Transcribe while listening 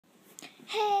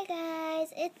Hey guys,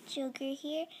 it's Joker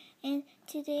here, and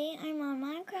today I'm on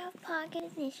Minecraft Pocket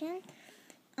Edition.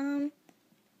 I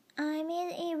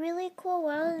made a really cool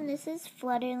world, and this is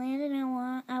FlutterLand,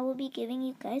 and I will be giving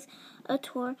you guys a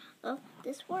tour of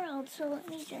this world. So let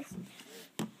me just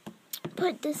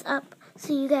put this up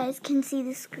so you guys can see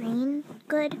the screen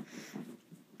good.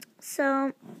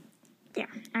 So, there,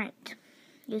 alright,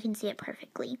 you can see it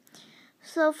perfectly.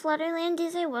 So FlutterLand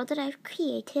is a world that I've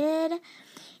created.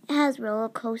 It has roller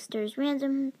coasters,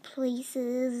 random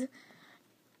places,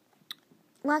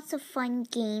 lots of fun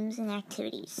games and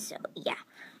activities. So yeah,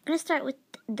 I'm going to start with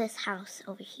this house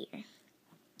over here.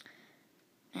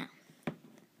 Now,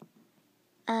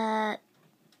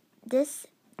 this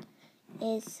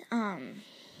is,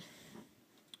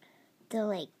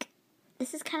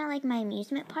 this is kind of like my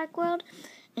amusement park world.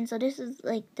 And so this is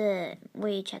like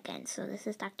where you check in. So this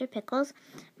is Dr. Pickles,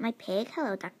 my pig.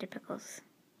 Hello, Dr. Pickles.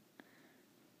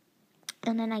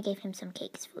 And then I gave him some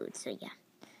cakes food, so yeah.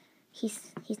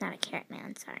 He's not a carrot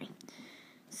man, sorry.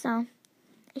 So,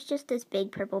 it's just this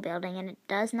big purple building, and it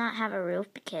does not have a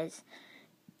roof because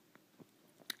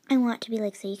I want it to be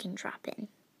like so you can drop in.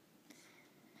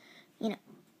 You know.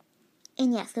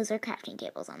 And yes, those are crafting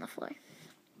tables on the floor.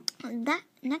 That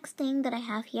next thing that I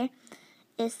have here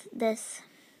is this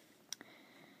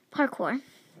parkour.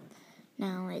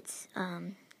 Now it's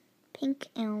pink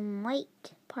and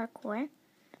white parkour.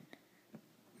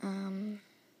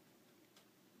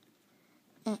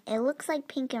 It looks like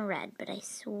pink and red, but I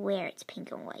swear it's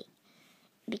pink and white.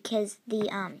 Because the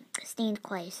stained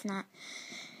clay is not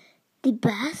the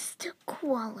best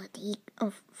quality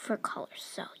for colors,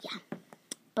 so yeah.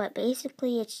 But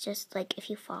basically it's just like if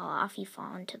you fall off, you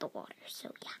fall into the water,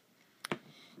 so yeah.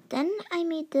 Then I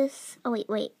made this, oh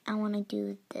wait, I want to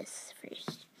do this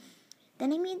first.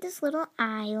 Then I made this little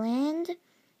island.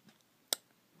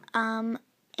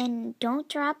 And don't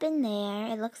drop in there.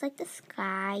 It looks like the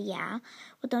sky, yeah.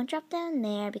 Well, don't drop down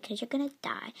there because you're going to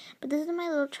die. But this is my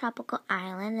little tropical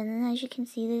island. And then as you can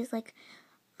see, there's like,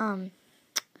 pond.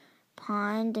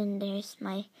 And there's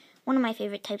one of my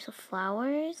favorite types of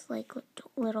flowers. Like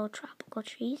little tropical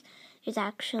trees. There's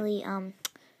actually,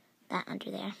 that under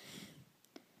there.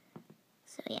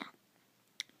 So, yeah.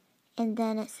 And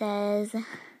then it says,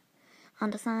 on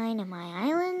the sign of my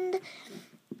island.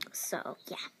 So,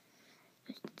 yeah.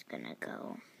 It's gonna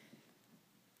go.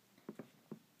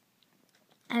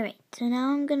 Alright, so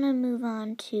now I'm gonna move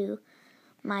on to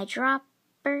my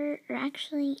dropper. Or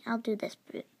actually, I'll do this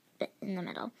bit in the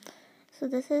middle. So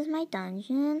this is my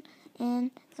dungeon,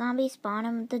 and zombies spawn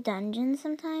in the dungeon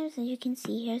sometimes. As you can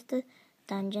see, here's the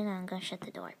dungeon. I'm gonna shut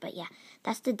the door, but yeah,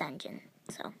 that's the dungeon.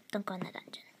 So don't go in the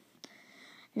dungeon.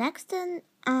 Next,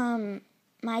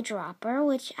 my dropper,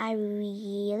 which I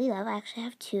really love. I actually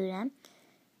have two of them.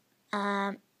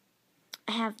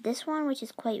 I have this one, which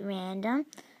is quite random.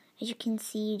 As you can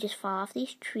see, you just fall off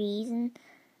these trees, and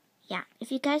yeah.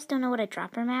 If you guys don't know what a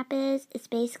dropper map is, it's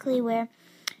basically where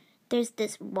there's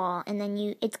this wall, and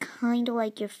then it's kind of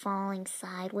like you're falling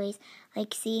sideways.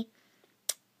 Like, see,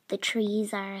 the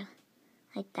trees are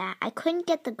like that. I couldn't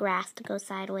get the grass to go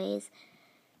sideways,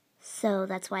 so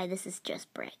that's why this is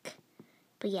just brick.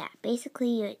 But yeah, basically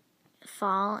you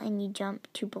fall and you jump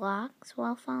 2 blocks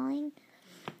while falling.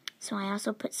 So I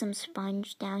also put some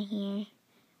sponge down here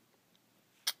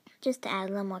just to add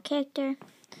a little more character.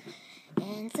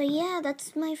 And so yeah,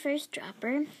 that's my first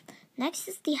dropper. Next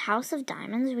is the House of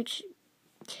Diamonds, which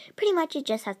pretty much it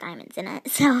just has diamonds in it.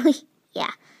 So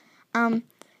yeah.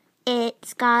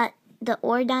 It's got the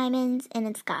ore diamonds and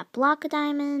it's got block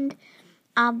diamond,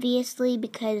 obviously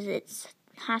because it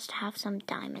has to have some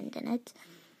diamond in it.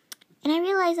 And I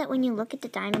realized that when you look at the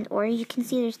diamond ore, you can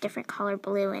see there's different color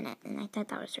blue in it. And I thought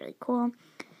that was really cool.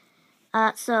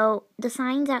 So the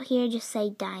signs out here just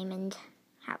say Diamond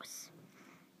House.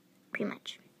 Pretty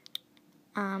much.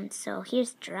 So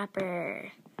here's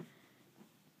Dropper.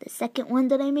 The second one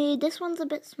that I made. This one's a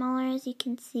bit smaller, as you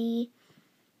can see.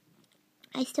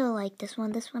 I still like this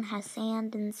one. This one has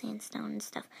sand and sandstone and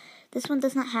stuff. This one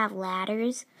does not have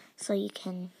ladders, so you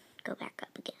can go back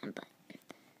up again, but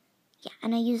yeah,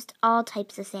 and I used all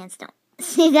types of sandstone.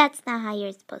 See, that's not how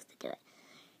you're supposed to do it.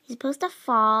 You're supposed to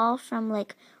fall from,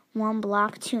 like, one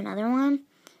block to another one.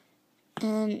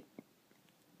 And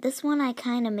this one I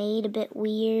kind of made a bit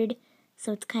weird,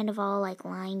 so it's kind of all, like,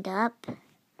 lined up.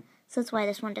 So that's why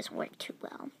this one doesn't work too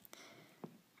well.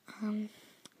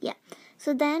 Yeah.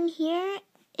 So then here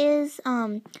is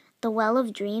the Well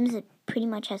of Dreams. It pretty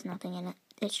much has nothing in it.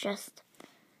 It's just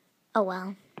a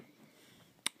well.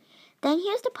 Then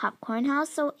here's the popcorn house.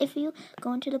 So if you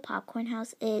go into the popcorn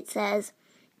house, it says,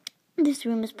 this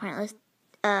room is pointless.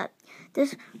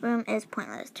 this room is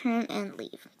pointless. Turn and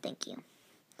leave. Thank you.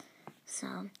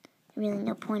 So, really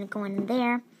no point of going in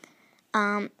there.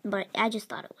 But I just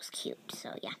thought it was cute,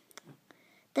 so yeah.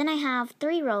 Then I have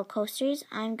 3 roller coasters.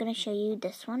 I'm going to show you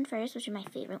this one first, which is my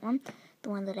favorite one. The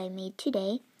one that I made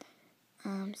today.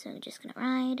 So we're just going to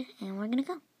ride, and we're going to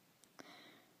go.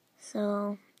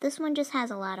 So, this one just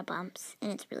has a lot of bumps,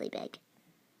 and it's really big.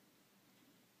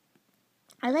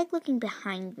 I like looking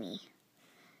behind me.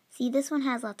 See, this one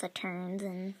has lots of turns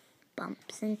and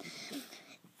bumps, and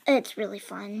it's really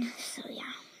fun. So,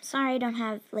 yeah. Sorry I don't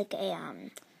have, like, a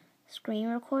screen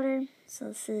recorder, so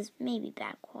this is maybe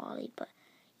bad quality, but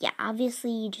yeah,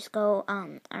 obviously you just go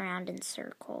around in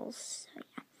circles. So,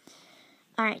 yeah.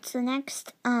 Alright, so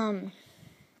next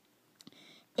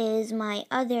is my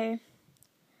other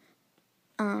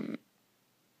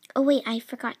oh wait, I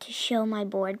forgot to show my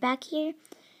board back here.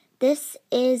 This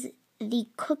is the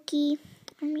Cookie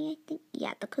Army, I think.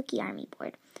 Yeah, the Cookie Army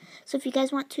board. So if you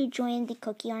guys want to join the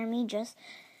Cookie Army, just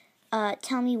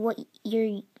tell me what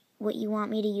you want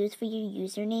me to use for your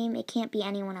username. It can't be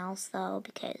anyone else though,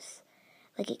 because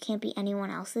it can't be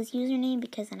anyone else's username,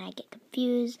 because then I get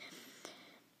confused.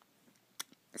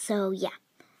 So yeah.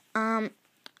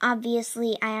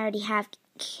 Obviously I already have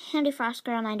Candy Frost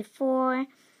Girl 94,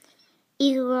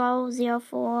 Eagle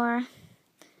 04,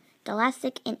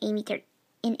 Delastic, and Amy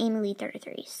Lee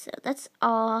 33. So that's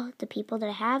all the people that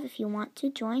I have. If you want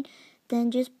to join, then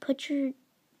just put your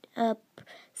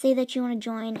say that you want to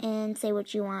join and say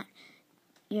what you want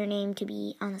your name to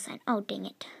be on the sign. Oh, dang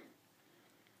it.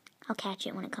 I'll catch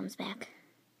it when it comes back.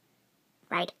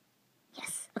 Right.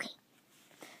 Yes. Okay.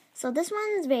 So this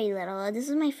one is very little. This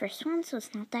is my first one, so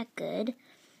it's not that good.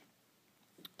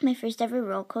 My first ever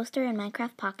roller coaster in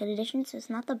Minecraft Pocket Edition, so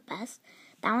it's not the best.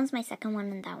 That one's my second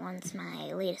one, and that one's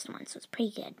my latest one, so it's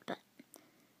pretty good, but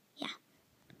yeah.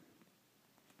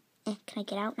 Can I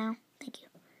get out now? Thank you.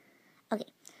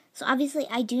 Okay, so obviously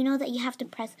I do know that you have to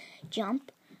press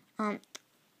jump.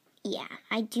 Yeah,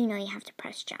 I do know you have to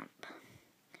press jump.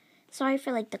 Sorry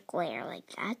for the glare like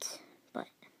that, but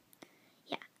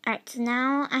yeah. Alright, so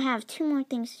now I have 2 more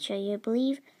things to show you, I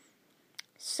believe.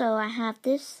 So I have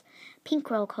this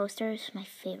pink roller coaster. This is my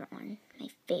favorite one. My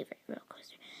favorite roller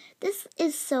coaster. This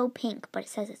is so pink, but it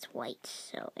says it's white,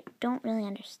 so I don't really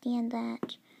understand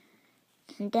that.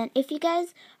 And then if you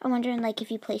guys are wondering,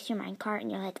 if you place your minecart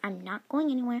and you're like, I'm not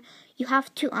going anywhere, you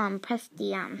have to press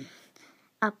the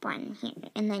up button here,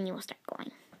 and then you will start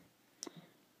going.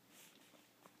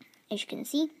 As you can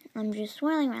see, I'm just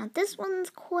swirling around. This one's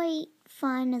quite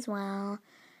fun as well,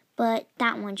 but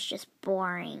that one's just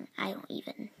boring. I don't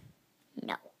even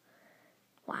know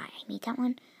why I made that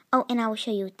one. Oh, and I will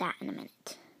show you that in a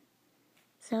minute.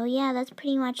 So yeah, that's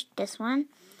pretty much this one.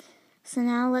 So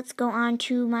now let's go on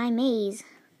to my maze.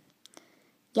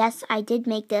 Yes, I did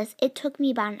make this. It took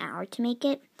me about an hour to make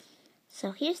it.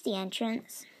 So here's the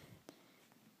entrance.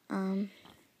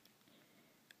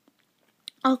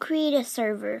 I'll create a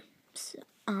server. So,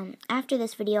 after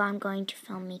this video, I'm going to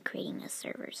film me creating a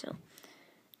server. So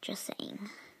just saying.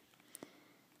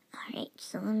 Alright,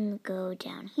 so let me go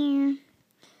down here.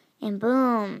 And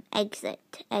boom,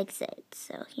 exit, exit.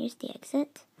 So here's the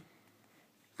exit.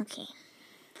 Okay.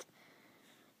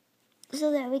 So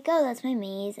there we go, that's my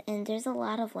maze, and there's a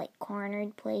lot of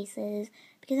cornered places,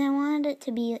 because I wanted it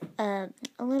to be a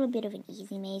little bit of an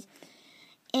easy maze.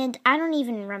 And I don't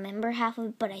even remember half of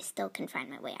it, but I still can find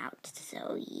my way out,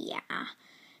 so yeah.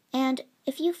 And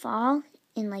if you fall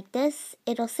in this,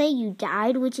 it'll say you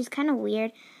died, which is kind of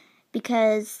weird,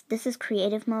 because this is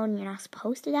creative mode and you're not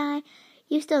supposed to die.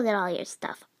 You still get all your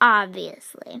stuff,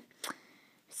 obviously.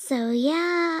 So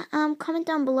yeah, comment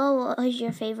down below what was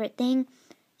your favorite thing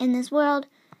in this world.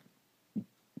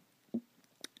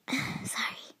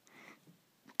 Sorry.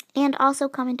 And also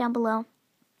comment down below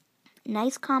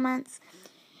nice comments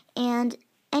and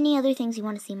any other things you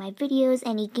want to see in my videos,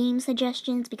 any game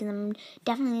suggestions, because I'm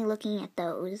definitely looking at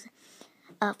those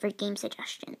for game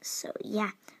suggestions. So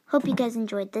yeah, hope you guys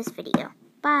enjoyed this video.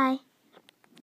 Bye.